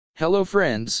Hello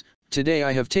friends, today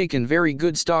I have taken very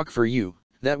good stock for you,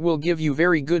 that will give you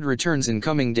very good returns in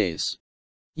coming days.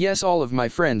 Yes, all of my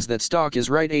friends, that stock is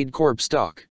Rite Corp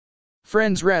stock.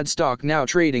 Friends, RAD stock now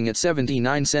trading at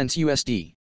 79 cents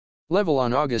USD. Level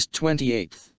on August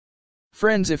 28th.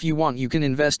 Friends, if you want you can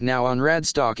invest now on RAD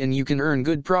stock and you can earn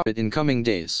good profit in coming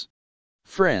days.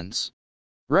 Friends.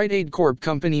 Rite Corp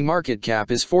company market cap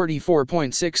is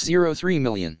 44.603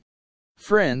 million.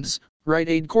 Friends,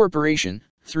 Rite Corporation,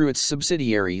 through its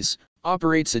subsidiaries,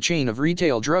 operates a chain of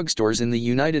retail drugstores in the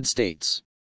United States.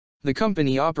 The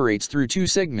company operates through two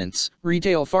segments,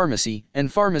 retail pharmacy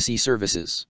and pharmacy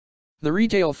services. The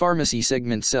retail pharmacy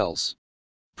segment sells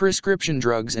prescription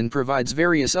drugs and provides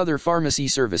various other pharmacy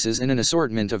services in an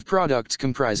assortment of products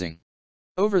comprising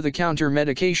over-the-counter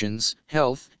medications,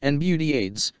 health and beauty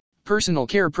aids, personal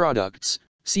care products,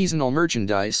 seasonal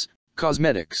merchandise,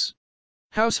 cosmetics,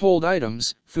 household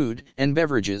items, food and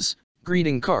beverages,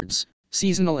 greeting cards,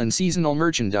 seasonal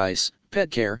merchandise, pet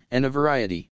care, and a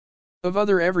variety of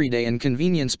other everyday and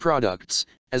convenience products,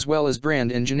 as well as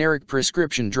brand and generic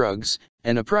prescription drugs,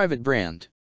 and a private brand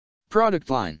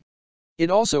product line. It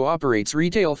also operates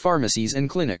retail pharmacies and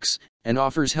clinics, and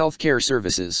offers healthcare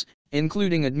services,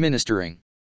 including administering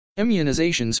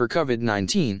immunizations for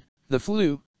COVID-19, the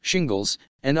flu, shingles,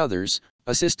 and others,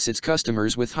 assists its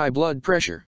customers with high blood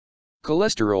pressure,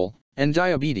 cholesterol, and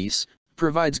diabetes,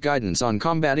 provides guidance on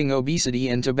combating obesity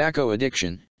and tobacco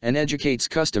addiction, and educates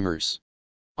customers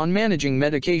on managing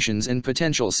medications and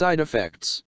potential side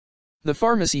effects. The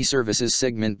pharmacy services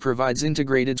segment provides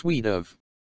integrated suite of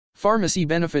pharmacy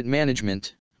benefit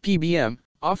management, PBM,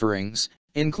 offerings,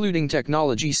 including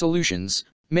technology solutions,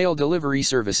 mail delivery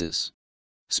services,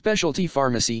 specialty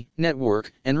pharmacy,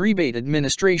 network and rebate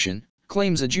administration,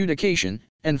 claims adjudication,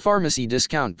 and pharmacy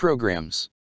discount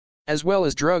programs, as well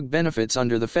as drug benefits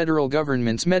under the federal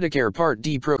government's Medicare Part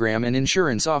D program and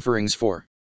insurance offerings for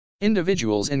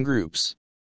individuals and groups.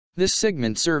 This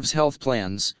segment serves health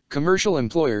plans, commercial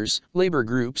employers, labor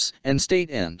groups, and state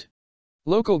and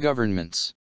local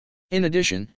governments. In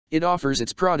addition, it offers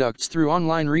its products through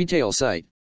online retail site.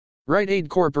 Rite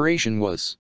Corporation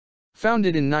was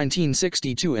founded in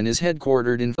 1962 and is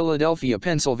headquartered in Philadelphia,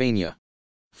 Pennsylvania.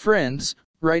 Friends,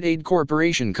 Rite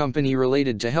Corporation company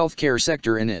related to healthcare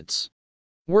sector and it's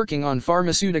working on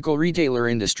pharmaceutical retailer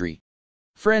industry.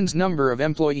 Friends, number of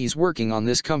employees working on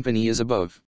this company is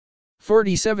above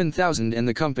 47,000 and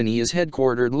the company is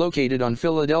headquartered located on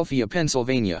Philadelphia,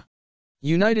 Pennsylvania,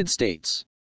 United States.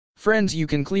 Friends, you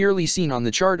can clearly seen on the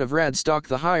chart of RAD stock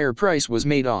the higher price was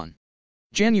made on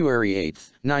January 8,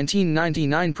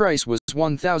 1999. Price was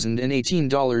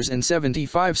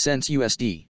 $1,018.75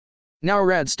 USD. Now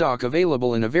RAD stock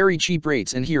available in a very cheap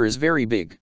rates, and here is very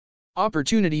big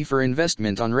opportunity for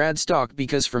investment on RAD stock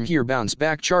because from here bounce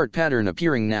back chart pattern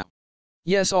appearing now.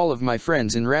 Yes, all of my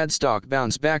friends, in RAD stock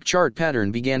bounce back chart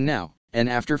pattern began now, and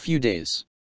after few days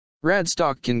RAD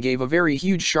stock can gave a very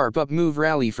huge sharp up move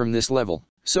rally from this level.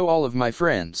 So all of my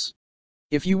friends,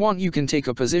 if you want you can take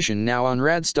a position now on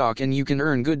RAD stock and you can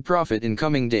earn good profit in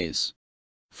coming days.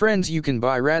 Friends, you can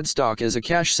buy RAD stock as a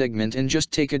cash segment and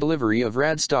just take a delivery of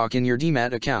RAD stock in your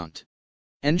demat account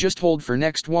and just hold for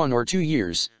next 1 or 2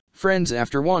 years. Friends,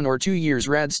 after 1 or 2 years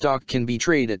RAD stock can be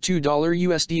traded at $2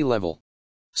 USD level.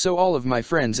 So all of my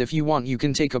friends, if you want you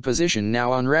can take a position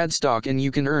now on RAD stock and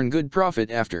you can earn good profit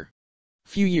after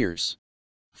few years.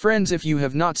 Friends, if you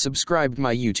have not subscribed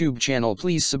my YouTube channel,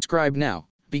 please subscribe now,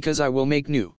 because I will make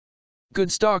new good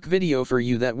stock video for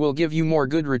you that will give you more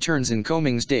good returns in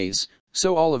coming days.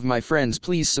 So all of my friends,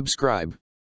 please subscribe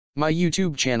my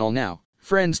YouTube channel now.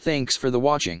 Friends, thanks for the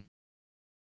watching.